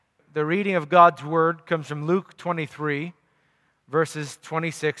The reading of God's Word comes from Luke 23, verses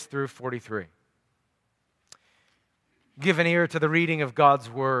 26 through 43. Give an ear to the reading of God's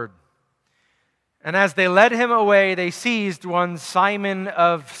Word. And as they led him away, they seized one Simon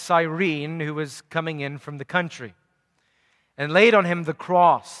of Cyrene, who was coming in from the country, and laid on him the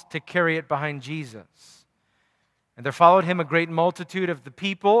cross to carry it behind Jesus. And there followed him a great multitude of the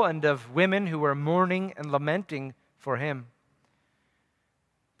people and of women who were mourning and lamenting for him.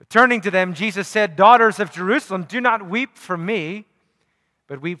 But turning to them, Jesus said, "Daughters of Jerusalem, do not weep for me,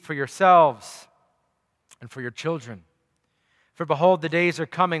 but weep for yourselves and for your children. For behold, the days are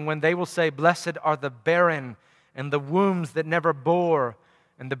coming when they will say, 'Blessed are the barren, and the wombs that never bore,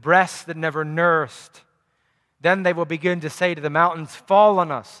 and the breasts that never nursed.' Then they will begin to say to the mountains, 'Fall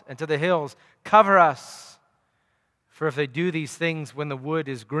on us,' and to the hills, 'Cover us.' For if they do these things when the wood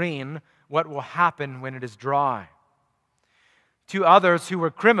is green, what will happen when it is dry?" 2 others who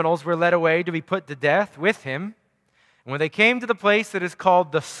were criminals were led away to be put to death with him. And when they came to the place that is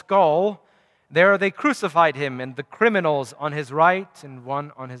called the Skull, there they crucified him, and the criminals on his right and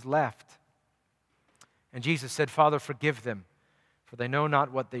one on his left. And Jesus said, "Father, forgive them, for they know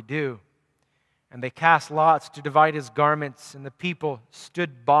not what they do." And they cast lots to divide his garments, and the people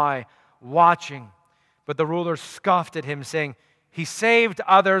stood by, watching. But the rulers scoffed at him, saying, "He saved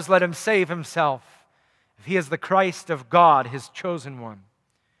others, let him save himself, if he is the Christ of God, his chosen one."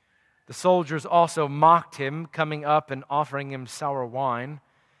 The soldiers also mocked him, coming up and offering him sour wine,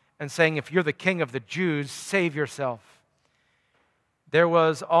 and saying, "If you're the king of the Jews, save yourself." There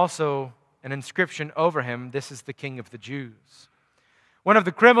was also an inscription over him, "This is the King of the Jews." One of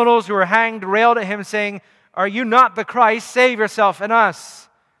the criminals who were hanged railed at him, saying, "Are you not the Christ? Save yourself and us."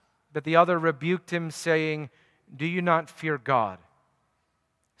 But the other rebuked him, saying, "Do you not fear God,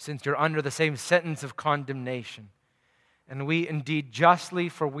 since you're under the same sentence of condemnation? And we indeed justly,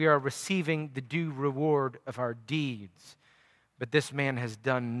 for we are receiving the due reward of our deeds. But this man has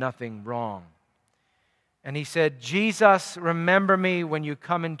done nothing wrong." And he said, "Jesus, remember me when you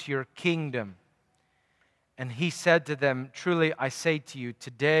come into your kingdom." And he said to them, "Truly I say to you,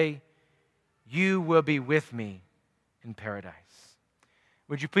 today you will be with me in paradise."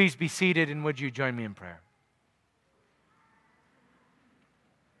 Would you please be seated, and would you join me in prayer?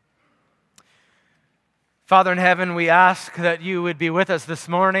 Father in heaven, we ask that you would be with us this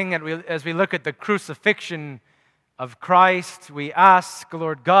morning as we look at the crucifixion of Christ. We ask,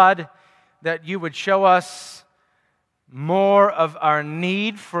 Lord God, that you would show us more of our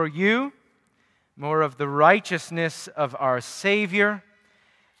need for you, more of the righteousness of our Savior,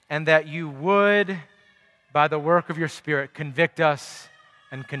 and that you would, by the work of your Spirit, convict us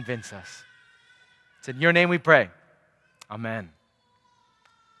and convince us. It's in your name we pray. Amen.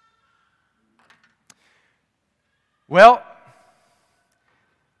 Well,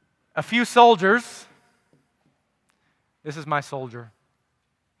 a few soldiers. This is my soldier.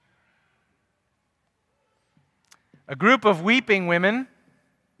 A group of weeping women.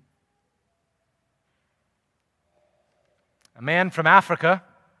 A man from Africa.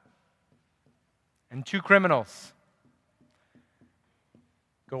 And 2 criminals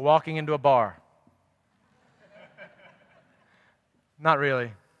go walking into a bar. Not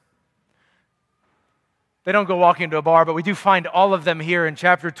really. They don't go walking into a bar, but we do find all of them here in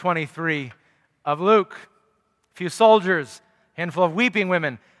chapter 23 of Luke. A few soldiers, a handful of weeping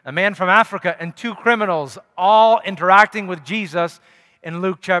women, a man from Africa, and 2 criminals, all interacting with Jesus in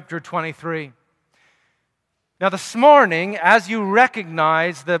Luke chapter 23. Now this morning, as you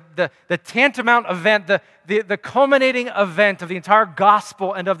recognize the tantamount event, the culminating event of the entire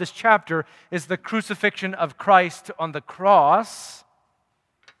gospel and of this chapter is the crucifixion of Christ on the cross.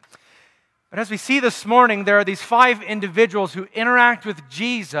 But as we see this morning, there are these 5 individuals who interact with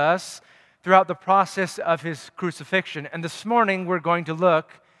Jesus throughout the process of his crucifixion. And this morning, we're going to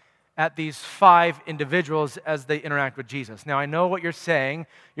look at these 5 individuals as they interact with Jesus. Now, I know what you're saying.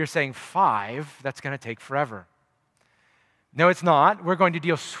 You're saying 5, that's going to take forever. No, it's not. We're going to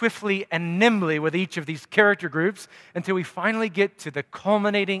deal swiftly and nimbly with each of these character groups until we finally get to the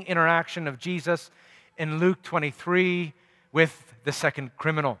culminating interaction of Jesus in Luke 23 with the second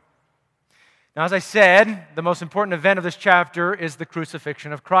criminal. Now, as I said, the most important event of this chapter is the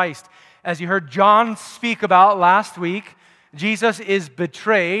crucifixion of Christ. As you heard John speak about last week, Jesus is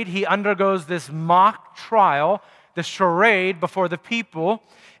betrayed. He undergoes this mock trial, the charade before the people,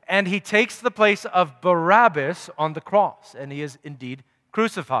 and he takes the place of Barabbas on the cross, and he is indeed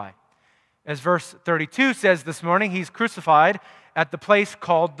crucified. As verse 32 says this morning, he's crucified at the place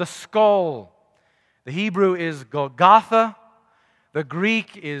called the Skull. The Hebrew is Golgotha, the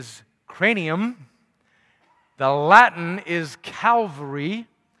Greek is cranium, the Latin is Calvary,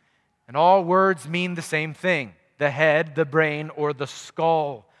 And all words mean the same thing: the head, the brain, or the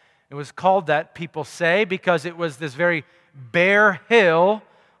skull. It was called that, people say, because it was this very bare hill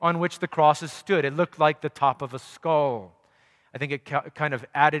on which the crosses stood. It looked like the top of a skull. I think it kind of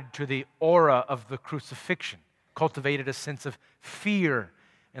added to the aura of the crucifixion, cultivated a sense of fear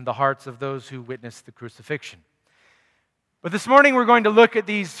in the hearts of those who witnessed the crucifixion. But this morning we're going to look at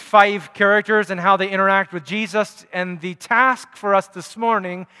these 5 characters and how they interact with Jesus. And the task for us this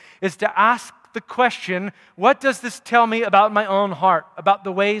morning is to ask the question, what does this tell me about my own heart, about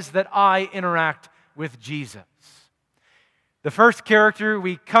the ways that I interact with Jesus? The first character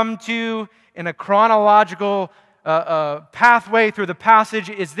we come to in a chronological pathway through the passage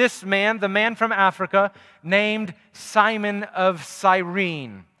is this man, the man from Africa, named Simon of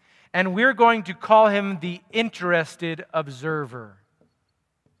Cyrene. And we're going to call him the interested observer.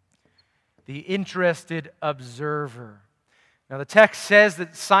 The interested observer. Now, the text says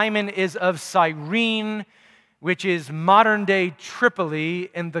that Simon is of Cyrene, which is modern-day Tripoli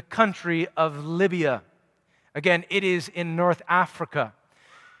in the country of Libya. Again, it is in North Africa.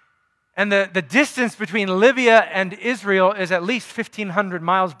 And the distance between Libya and Israel is at least 1,500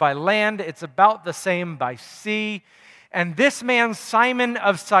 miles by land. It's about the same by sea. And this man, Simon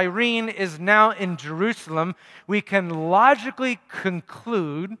of Cyrene, is now in Jerusalem. We can logically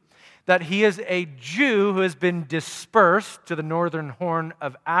conclude that he is a Jew who has been dispersed to the northern horn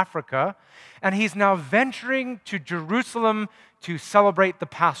of Africa, and he's now venturing to Jerusalem to celebrate the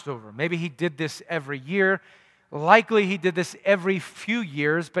Passover. Maybe he did this every year. Likely he did this every few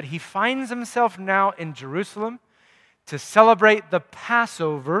years, but he finds himself now in Jerusalem to celebrate the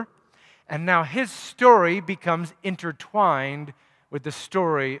Passover. And now his story becomes intertwined with the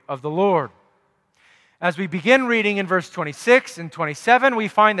story of the Lord. As we begin reading in verse 26 and 27, we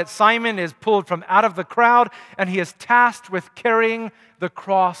find that Simon is pulled from out of the crowd and he is tasked with carrying the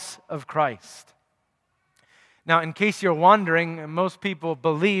cross of Christ. Now, in case you're wondering, most people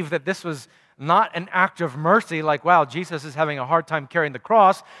believe that this was not an act of mercy, like, wow, Jesus is having a hard time carrying the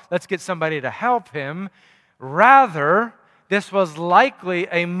cross, let's get somebody to help him. Rather, this was likely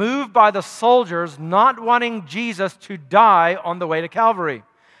a move by the soldiers not wanting Jesus to die on the way to Calvary.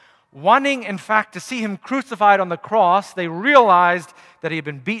 Wanting, in fact, to see him crucified on the cross, they realized that he had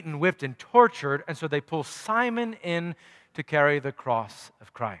been beaten, whipped, and tortured, and so they pull Simon in to carry the cross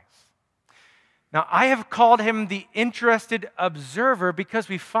of Christ. Now, I have called him the interested observer because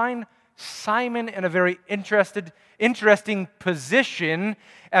we find Simon in a very interesting position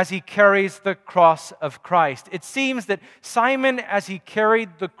as he carries the cross of Christ. It seems that Simon, as he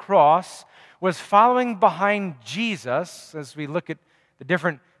carried the cross, was following behind Jesus, as we look at the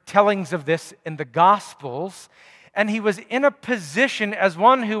different tellings of this in the Gospels, and he was in a position as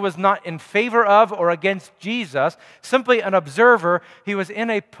one who was not in favor of or against Jesus, simply an observer. He was in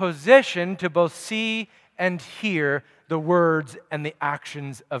a position to both see and hear the words and the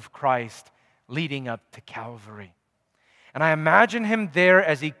actions of Christ leading up to Calvary. And I imagine him there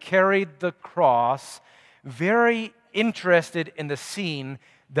as he carried the cross, very interested in the scene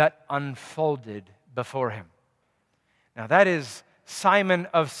that unfolded before him. Now that is Simon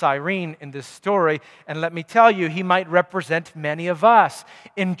of Cyrene in this story, and let me tell you, he might represent many of us,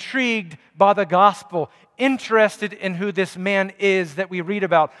 intrigued by the gospel, interested in who this man is that we read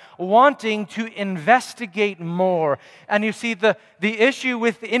about, wanting to investigate more. And you see, the issue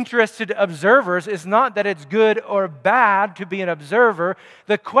with interested observers is not that it's good or bad to be an observer.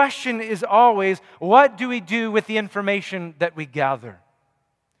 The question is always, what do we do with the information that we gather?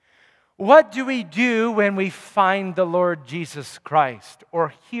 What do we do when we find the Lord Jesus Christ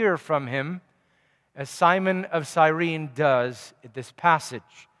or hear from him, as Simon of Cyrene does in this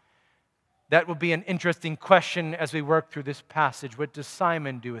passage? That will be an interesting question as we work through this passage. What does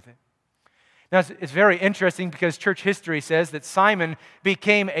Simon do with it? Now, it's very interesting because church history says that Simon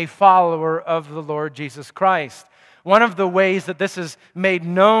became a follower of the Lord Jesus Christ. One of the ways that this is made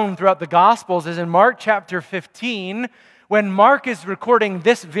known throughout the Gospels is in Mark chapter 15. When Mark is recording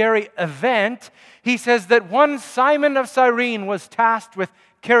this very event, he says that one Simon of Cyrene was tasked with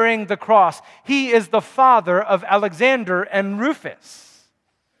carrying the cross. He is the father of Alexander and Rufus.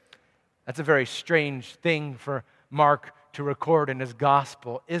 That's a very strange thing for Mark to record in his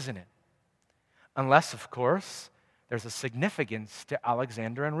gospel, isn't it? Unless, of course, there's a significance to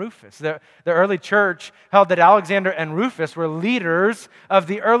Alexander and Rufus. The early church held that Alexander and Rufus were leaders of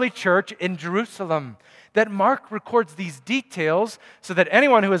the early church in Jerusalem. That Mark records these details so that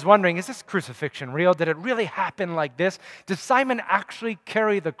anyone who is wondering, is this crucifixion real? Did it really happen like this? Did Simon actually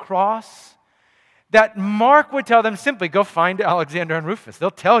carry the cross? That Mark would tell them simply, go find Alexander and Rufus.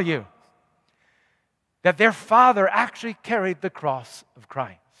 They'll tell you that their father actually carried the cross of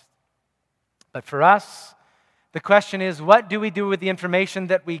Christ. But for us, the question is, what do we do with the information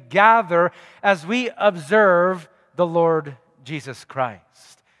that we gather as we observe the Lord Jesus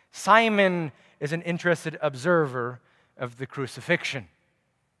Christ? Simon is an interested observer of the crucifixion.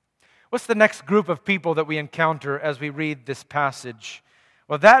 What's the next group of people that we encounter as we read this passage?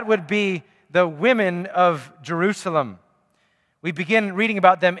 Well, that would be the women of Jerusalem. We begin reading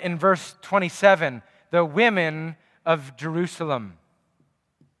about them in verse 27, the women of Jerusalem.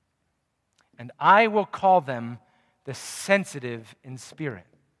 And I will call them the sensitive in spirit.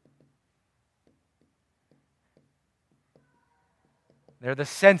 They're the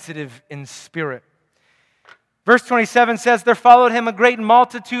sensitive in spirit. Verse 27 says, there followed him a great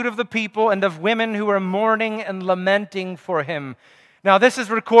multitude of the people and of women who were mourning and lamenting for him. Now, this is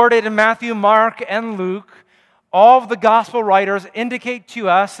recorded in Matthew, Mark, and Luke. All of the gospel writers indicate to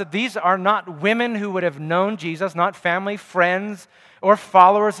us that these are not women who would have known Jesus, not family, friends, or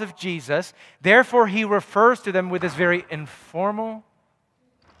followers of Jesus. Therefore, he refers to them with this very informal.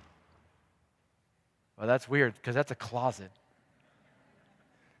 Well, that's weird because that's a closet.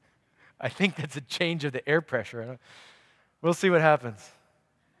 I think that's a change of the air pressure. We'll see what happens.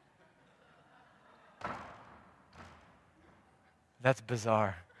 That's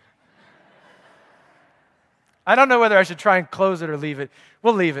bizarre. I don't know whether I should try and close it or leave it.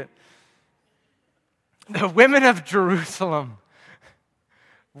 We'll leave it. The women of Jerusalem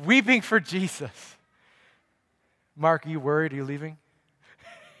weeping for Jesus. Mark, are you worried? Are you leaving?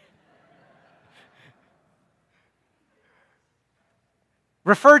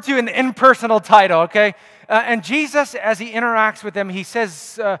 Referred to in the impersonal title, okay? And Jesus, as he interacts with them, he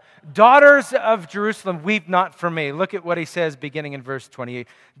says, daughters of Jerusalem, weep not for me. Look at what he says beginning in verse 28.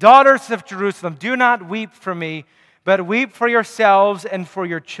 Daughters of Jerusalem, do not weep for me, but weep for yourselves and for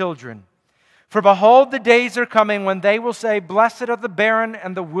your children. For behold, the days are coming when they will say, blessed are the barren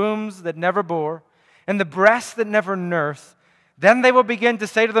and the wombs that never bore, and the breasts that never nursed. Then they will begin to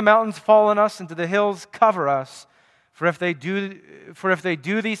say to the mountains, fall on us, and to the hills, cover us. For if they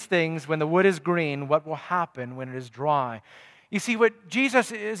do these things when the wood is green, what will happen when it is dry? You see, what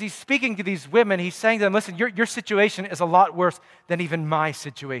Jesus is, he's speaking to these women, he's saying to them, listen, your situation is a lot worse than even my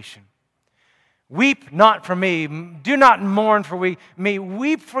situation. Weep not for me. Do not mourn for me.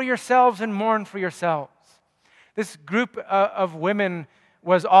 Weep for yourselves and mourn for yourselves. This group of women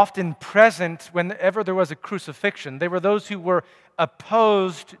was often present whenever there was a crucifixion. They were those who were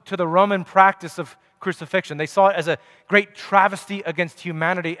opposed to the Roman practice of crucifixion. They saw it as a great travesty against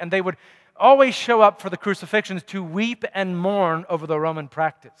humanity, and they would always show up for the crucifixions to weep and mourn over the Roman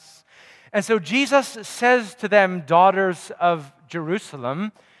practice. And so Jesus says to them, daughters of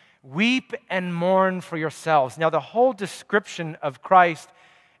Jerusalem, weep and mourn for yourselves. Now, the whole description of Christ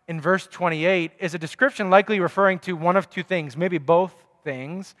in verse 28 is a description likely referring to one of two things, maybe both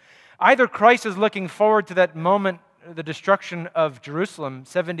things. Either Christ is looking forward to that moment, the destruction of Jerusalem,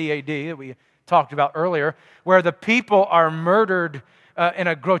 70 AD, that we talked about earlier, where the people are murdered in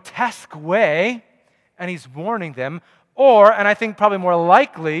a grotesque way, and he's warning them. Or, and I think probably more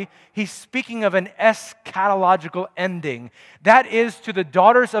likely, he's speaking of an eschatological ending. That is to the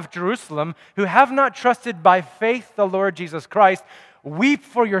daughters of Jerusalem who have not trusted by faith the Lord Jesus Christ, weep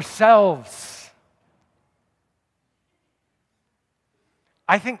for yourselves.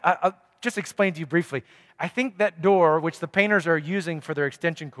 I think, I'll just explain to you briefly. I think that door, which the painters are using for their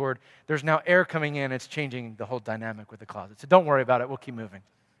extension cord, there's now air coming in. It's changing the whole dynamic with the closet. So don't worry about it. We'll keep moving.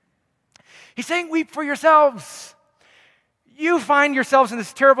 He's saying, weep for yourselves. You find yourselves in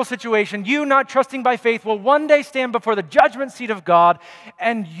this terrible situation. You, not trusting by faith, will one day stand before the judgment seat of God,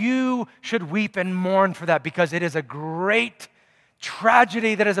 and you should weep and mourn for that because it is a great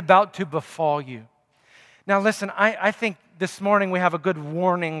tragedy that is about to befall you. Now listen, I think this morning we have a good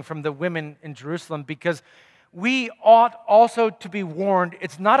warning from the women in Jerusalem because we ought also to be warned.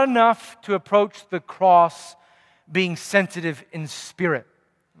 It's not enough to approach the cross being sensitive in spirit.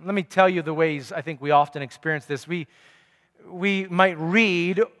 Let me tell you the ways I think we often experience this. We might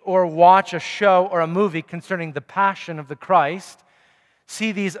read or watch a show or a movie concerning the passion of the Christ,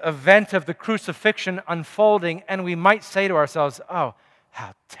 see these events of the crucifixion unfolding, and we might say to ourselves, oh,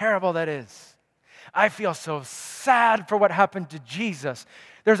 how terrible that is. I feel so sad for what happened to Jesus.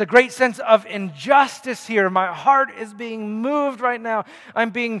 There's a great sense of injustice here. My heart is being moved right now.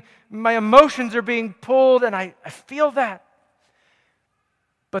 My emotions are being pulled, and I feel that.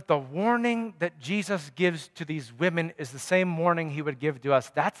 But the warning that Jesus gives to these women is the same warning he would give to us.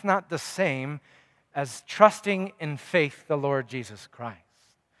 That's not the same as trusting in faith the Lord Jesus Christ.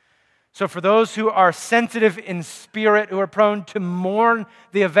 So for those who are sensitive in spirit, who are prone to mourn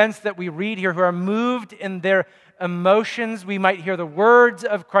the events that we read here, who are moved in their emotions. We might hear the words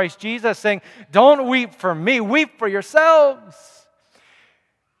of Christ Jesus saying, "Don't weep for me, weep for yourselves.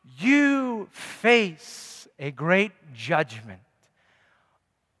 You face a great judgment,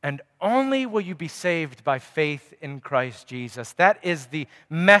 and only will you be saved by faith in Christ Jesus." That is the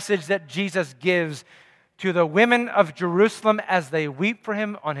message that Jesus gives to the women of Jerusalem as they weep for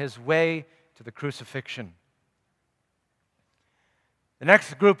him on his way to the crucifixion. The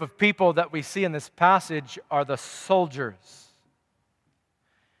next group of people that we see in this passage are the soldiers.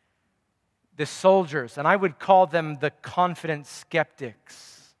 The soldiers, and I would call them the confident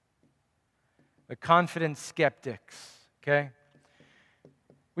skeptics. The confident skeptics, okay?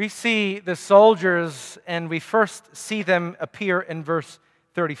 We see the soldiers, and we first see them appear in verse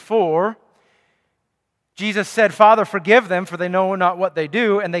 34. Jesus said, "Father, forgive them, for they know not what they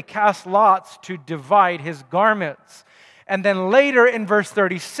do," and they cast lots to divide his garments. And then later in verse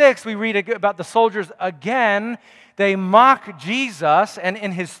 36, we read about the soldiers again. They mock Jesus, and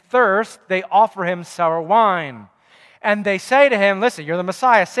in his thirst, they offer him sour wine. And they say to him, "Listen, you're the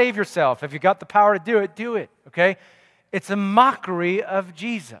Messiah, save yourself. If you've got the power to do it, okay?" It's a mockery of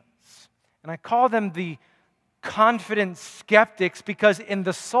Jesus. And I call them the confident skeptics because in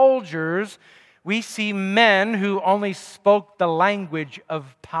the soldiers, we see men who only spoke the language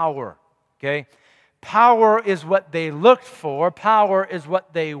of power, okay? Power is what they looked for. Power is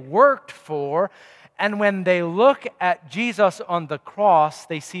what they worked for. And when they look at Jesus on the cross,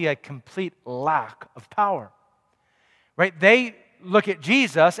 they see a complete lack of power, right? They look at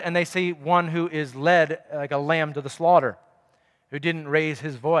Jesus and they see one who is led like a lamb to the slaughter, who didn't raise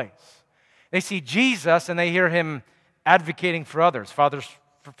his voice. They see Jesus and they hear him advocating for others.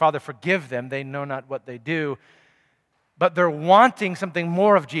 Father, forgive them. They know not what they do. But they're wanting something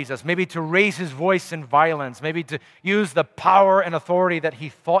more of Jesus, maybe to raise his voice in violence, maybe to use the power and authority that he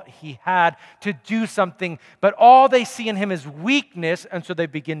thought he had to do something. But all they see in him is weakness, and so they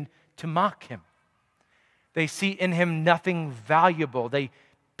begin to mock him. They see in him nothing valuable. They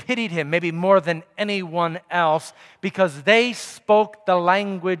pitied him maybe more than anyone else because they spoke the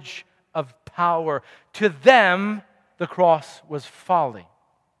language of power. To them, the cross was folly.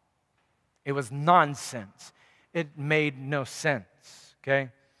 It was nonsense. It made no sense,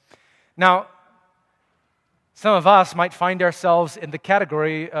 okay? Now, some of us might find ourselves in the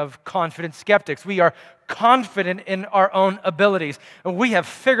category of confident skeptics. We are confident in our own abilities. We have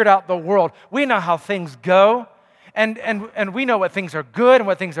figured out the world. We know how things go, and we know what things are good and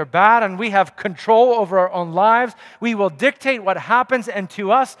what things are bad, and we have control over our own lives. We will dictate what happens, and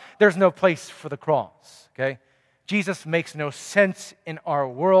to us, there's no place for the cross, okay? Jesus makes no sense in our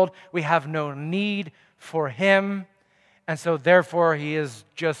world. We have no need for him, and so therefore he is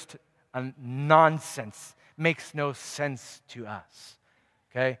just a nonsense, makes no sense to us,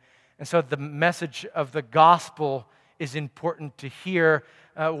 okay? And so the message of the gospel is important to hear.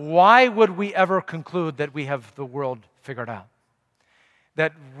 Why would we ever conclude that we have the world figured out?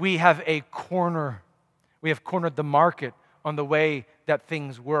 That we have cornered the market on the way that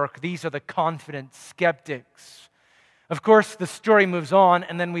things work? These are the confident skeptics. Of course, the story moves on,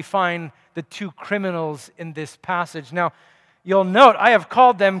 and then we find the two criminals in this passage. Now, you'll note I have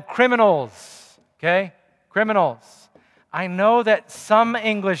called them criminals, okay? Criminals. I know that some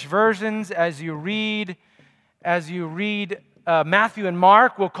English versions, as you read Matthew and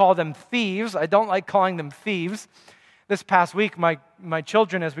Mark, will call them thieves. I don't like calling them thieves. This past week, my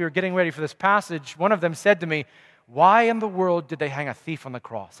children, as we were getting ready for this passage, one of them said to me, "Why in the world did they hang a thief on the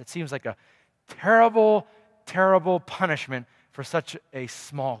cross? It seems like a terrible punishment for such a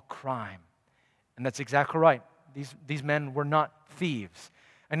small crime." And that's exactly right. These men were not thieves.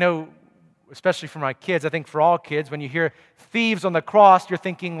 I know, especially for my kids, I think for all kids, when you hear thieves on the cross, you're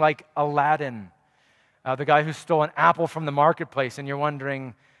thinking like Aladdin, the guy who stole an apple from the marketplace, and you're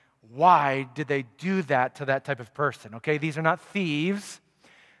wondering, why did they do that to that type of person? Okay, these are not thieves.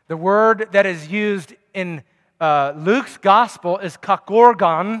 The word that is used in Luke's gospel is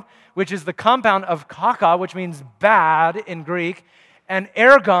kakorgon, which is the compound of kaka, which means bad in Greek, and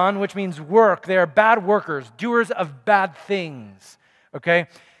ergon, which means work. They are bad workers, doers of bad things, okay?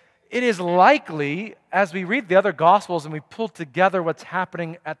 It is likely, as we read the other gospels and we pull together what's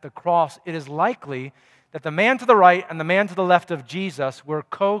happening at the cross, it is likely that the man to the right and the man to the left of Jesus were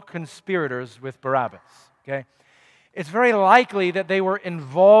co-conspirators with Barabbas, okay? It's very likely that they were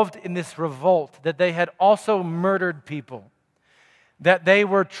involved in this revolt, that they had also murdered people, that they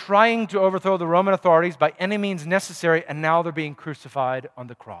were trying to overthrow the Roman authorities by any means necessary, and now they're being crucified on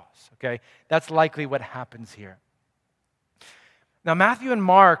the cross, okay? That's likely what happens here. Now, Matthew and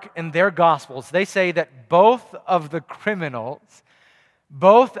Mark, in their Gospels, they say that both of the criminals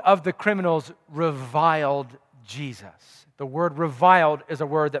reviled Jesus. The word reviled is a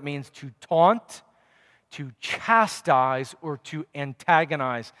word that means to taunt, to chastise, or to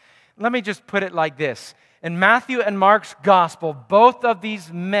antagonize. Let me just put it like this. In Matthew and Mark's gospel, both of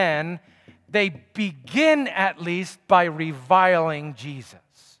these men, they begin at least by reviling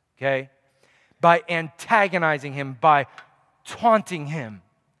Jesus, okay? By antagonizing him, by taunting him,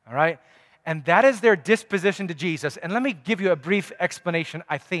 all right? And that is their disposition to Jesus. And let me give you a brief explanation,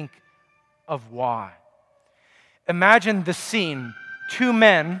 I think, of why. Imagine the scene. Two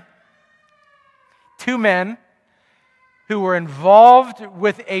men who were involved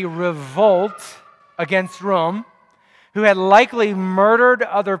with a revolt against Rome, who had likely murdered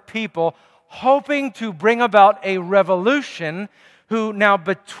other people, hoping to bring about a revolution, who now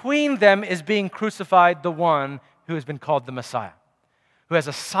between them is being crucified the one who has been called the Messiah, who has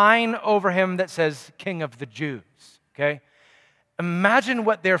a sign over him that says King of the Jews, okay? Imagine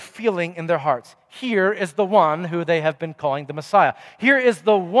what they're feeling in their hearts. Here is the one who they have been calling the Messiah. Here is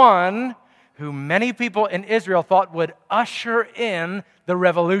the one who many people in Israel thought would usher in the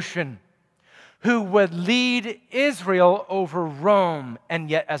revolution, who would lead Israel over Rome. And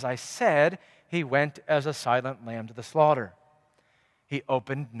yet, as I said, he went as a silent lamb to the slaughter. He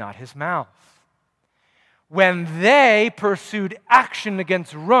opened not his mouth. When they pursued action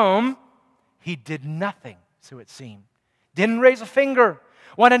against Rome, he did nothing, so it seemed. Didn't raise a finger.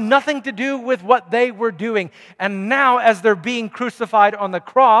 Wanted nothing to do with what they were doing. And now, as they're being crucified on the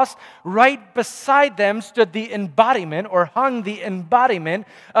cross, right beside them stood the embodiment, or hung the embodiment,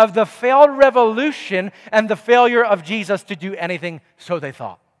 of the failed revolution and the failure of Jesus to do anything, so they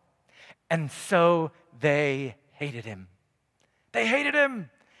thought. And so they hated him. They hated him.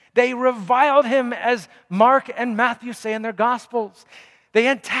 They reviled him, as Mark and Matthew say in their Gospels. They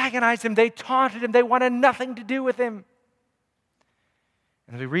antagonized him. They taunted him. They wanted nothing to do with him.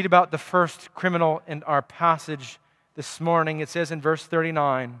 And as we read about the first criminal in our passage this morning, it says in verse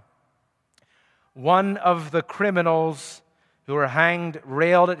 39, one of the criminals who were hanged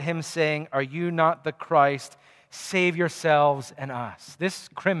railed at him, saying, "Are you not the Christ? Save yourselves and us." This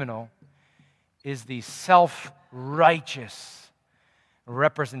criminal is the self-righteous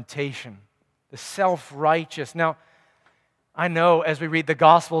representation, the self-righteous. Now, I know as we read the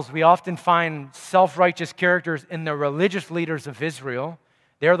Gospels, we often find self-righteous characters in the religious leaders of Israel.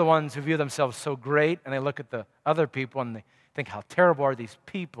 They're the ones who view themselves so great, and they look at the other people and they think, how terrible are these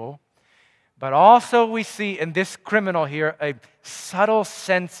people? But also we see in this criminal here a subtle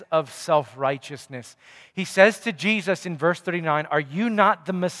sense of self-righteousness. He says to Jesus in verse 39, "Are you not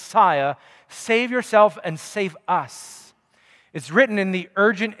the Messiah? Save yourself and save us." It's written in the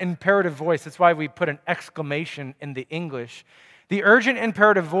urgent imperative voice. That's why we put an exclamation in the English. The urgent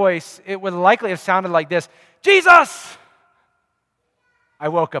imperative voice, it would likely have sounded like this: "Jesus!" I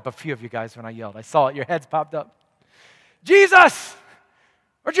woke up a few of you guys when I yelled. I saw it. Your heads popped up. "Jesus!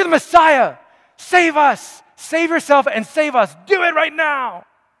 Aren't you the Messiah? Save us! Save yourself and save us! Do it right now!"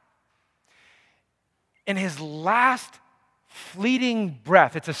 In his last fleeting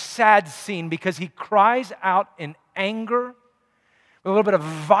breath, it's a sad scene because he cries out in anger, with a little bit of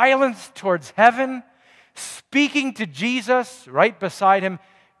violence towards heaven, speaking to Jesus right beside him.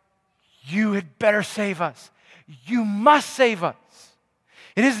 "You had better save us. You must save us.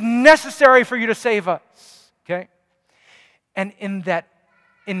 It is necessary for you to save us." Okay? And in that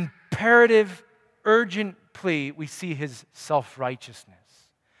imperative, urgent plea, we see his self-righteousness.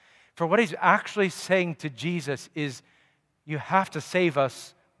 For what he's actually saying to Jesus is, you have to save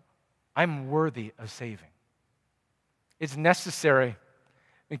us. I'm worthy of saving. It's necessary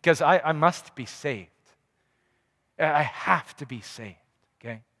because I must be saved. I have to be saved.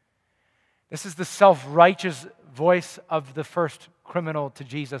 Okay? This is the self-righteous voice of the first criminal to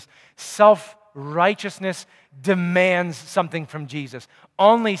Jesus. Self-righteousness demands something from Jesus,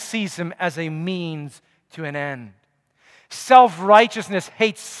 only sees him as a means to an end. Self-righteousness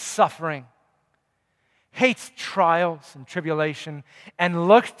hates suffering, hates trials and tribulation, and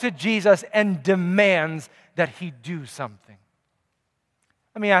looks to Jesus and demands that he do something.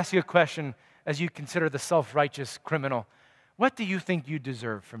 Let me ask you a question as you consider the self-righteous criminal. What do you think you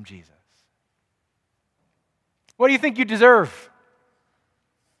deserve from Jesus? What do you think you deserve?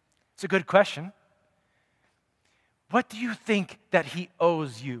 It's a good question. What do you think that he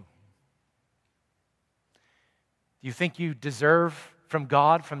owes you? Do you think you deserve from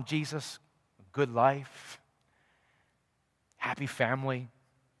God, from Jesus, a good life, happy family,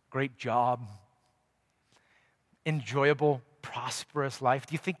 great job, enjoyable, prosperous life?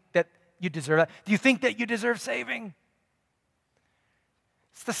 Do you think that you deserve that? Do you think that you deserve saving?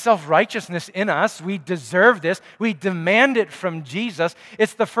 It's the self-righteousness in us. We deserve this. We demand it from Jesus.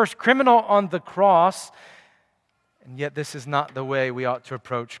 It's the first criminal on the cross. And yet this is not the way we ought to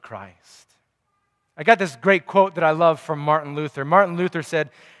approach Christ. I got this great quote that I love from Martin Luther. Martin Luther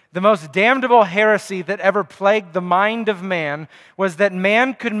said, "The most damnable heresy that ever plagued the mind of man was that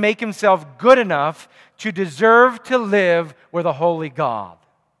man could make himself good enough to deserve to live with a holy God."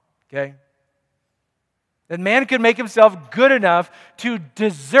 Okay? That man could make himself good enough to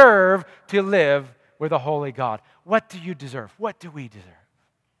deserve to live with a holy God. What do you deserve? What do we deserve?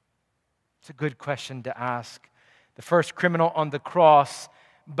 It's a good question to ask. The first criminal on the cross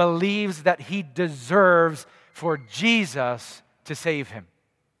believes that he deserves for Jesus to save him.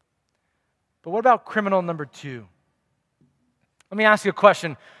 But what about criminal number two? Let me ask you a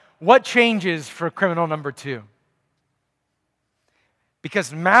question. What changes for criminal number two?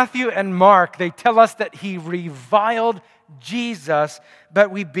 Because Matthew and Mark, they tell us that he reviled Jesus, but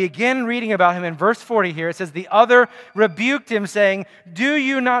we begin reading about him in verse 40 here. It says, "The other rebuked him, saying, 'Do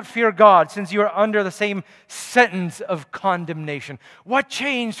you not fear God, since you are under the same sentence of condemnation?'" What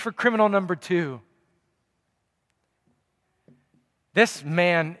changed for criminal number two? This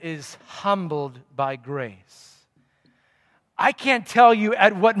man is humbled by grace. I can't tell you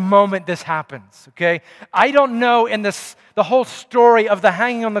at what moment this happens, okay? I don't know in the whole story of the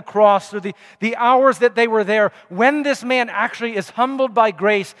hanging on the cross or the hours that they were there when this man actually is humbled by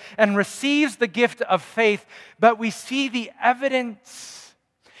grace and receives the gift of faith, but we see the evidence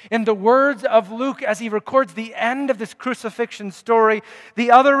in the words of Luke as he records the end of this crucifixion story.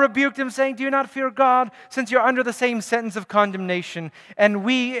 "The other rebuked him, saying, 'Do you not fear God, since you're under the same sentence of condemnation? And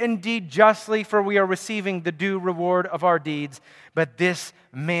we indeed justly, for we are receiving the due reward of our deeds. But this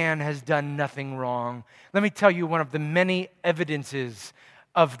man has done nothing wrong.'" Let me tell you one of the many evidences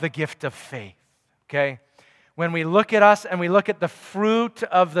of the gift of faith, okay? When we look at us and we look at the fruit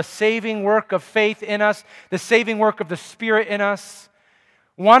of the saving work of faith in us, the saving work of the Spirit in us,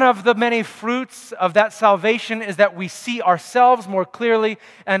 one of the many fruits of that salvation is that we see ourselves more clearly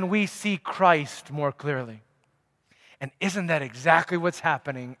and we see Christ more clearly. And isn't that exactly what's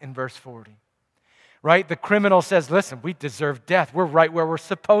happening in verse 40? Right? The criminal says, "Listen, we deserve death. We're right where we're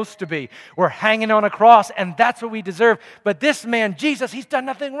supposed to be. We're hanging on a cross, and that's what we deserve. But this man, Jesus, he's done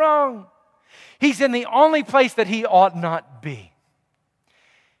nothing wrong. He's in the only place that he ought not be."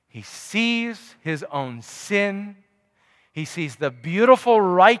 He sees his own sin. He sees the beautiful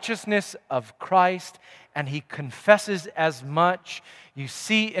righteousness of Christ, and he confesses as much. You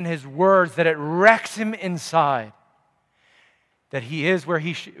see in his words that it wrecks him inside, that he is where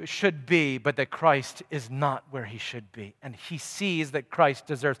he should be, but that Christ is not where he should be. And he sees that Christ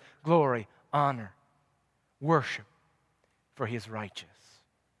deserves glory, honor, worship, for he is righteous.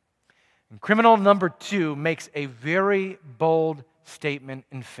 And criminal number two makes a very bold statement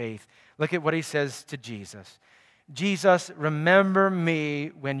in faith. Look at what he says to Jesus. "Jesus, remember me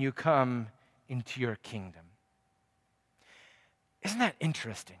when you come into your kingdom." Isn't that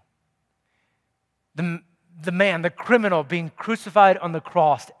interesting? The man, the criminal, being crucified on the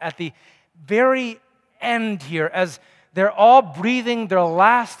cross at the very end here, as they're all breathing their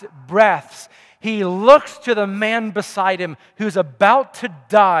last breaths, he looks to the man beside him who's about to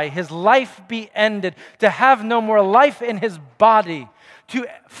die, his life be ended, to have no more life in his body, to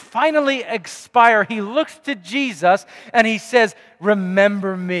finally expire. He looks to Jesus and he says,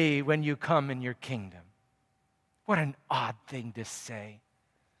 "Remember me when you come in your kingdom." What an odd thing to say.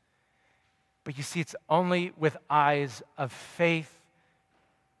 But you see, it's only with eyes of faith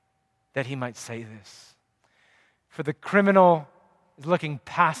that he might say this. For the criminal is looking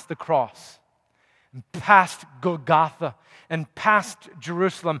past the cross, and past Golgotha, and past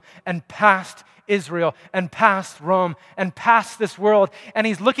Jerusalem, and past Israel, and past Rome, and past this world, and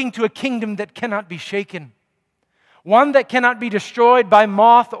he's looking to a kingdom that cannot be shaken. One that cannot be destroyed by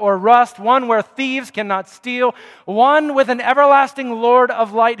moth or rust, one where thieves cannot steal, one with an everlasting Lord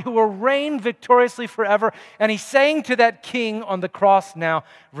of light who will reign victoriously forever. And he's saying to that king on the cross now,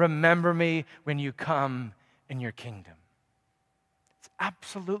 "Remember me when you come in your kingdom." It's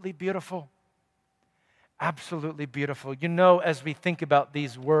absolutely beautiful. Absolutely beautiful. You know, as we think about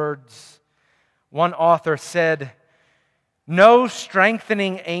these words, one author said, "No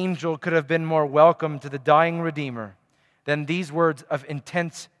strengthening angel could have been more welcome to the dying Redeemer than these words of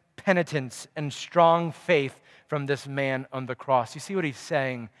intense penitence and strong faith from this man on the cross." You see what he's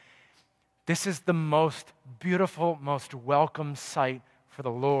saying? This is the most beautiful, most welcome sight for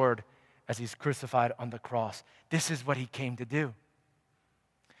the Lord as he's crucified on the cross. This is what he came to do.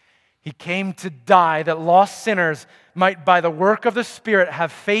 He came to die that lost sinners might, by the work of the Spirit,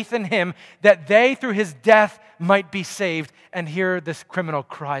 have faith in him, that they, through his death, might be saved. And here this criminal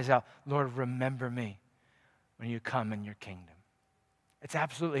cries out, "Lord, remember me when you come in your kingdom." It's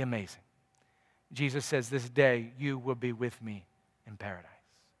absolutely amazing. Jesus says, this day you will be with me in paradise.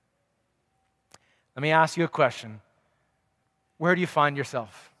 Let me ask you a question. Where do you find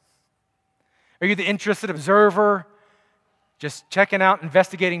yourself? Are you the interested observer, just checking out,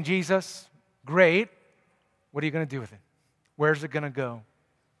 investigating Jesus? Great. What are you going to do with it? Where's it going to go?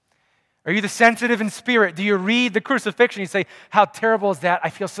 Are you the sensitive in spirit? Do you read the crucifixion? You say, how terrible is that? I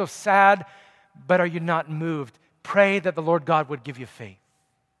feel so sad. But are you not moved? Pray that the Lord God would give you faith,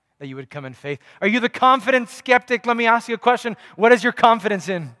 that you would come in faith. Are you the confident skeptic? Let me ask you a question. What is your confidence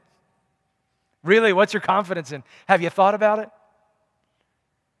in? Really, what's your confidence in? Have you thought about it?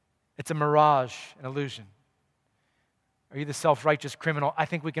 It's a mirage, an illusion. Are you the self-righteous criminal? I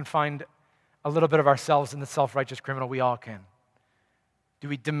think we can find a little bit of ourselves in the self-righteous criminal. We all can. Do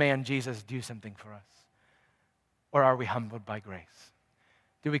we demand Jesus do something for us? Or are we humbled by grace?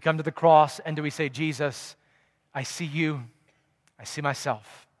 Do we come to the cross and do we say, Jesus, I see you, I see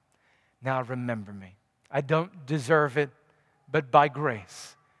myself. Now remember me. I don't deserve it, but by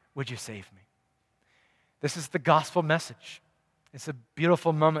grace, would you save me? This is the gospel message. It's a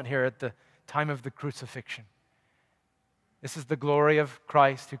beautiful moment here at the time of the crucifixion. This is the glory of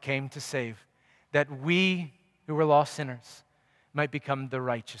Christ who came to save, that we who were lost sinners might become the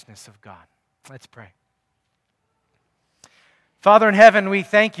righteousness of God. Let's pray. Father in heaven, we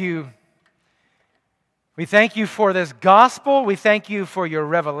thank you. We thank you for this gospel. We thank you for your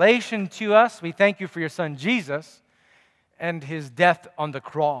revelation to us. We thank you for your Son Jesus and his death on the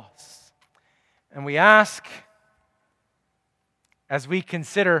cross. And we ask, as we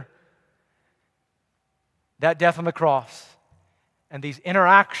consider that death on the cross and these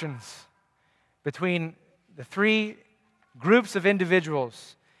interactions between the three groups of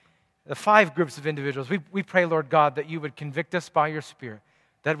individuals, the five groups of individuals, we pray, Lord God, that you would convict us by your Spirit,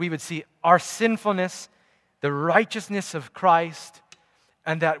 that we would see our sinfulness, the righteousness of Christ,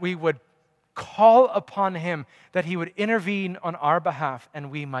 and that we would call upon him, that he would intervene on our behalf,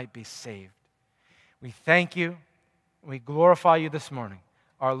 and we might be saved. We thank you. We glorify you this morning.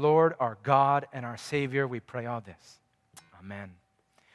 Our Lord, our God, and our Savior, we pray all this. Amen.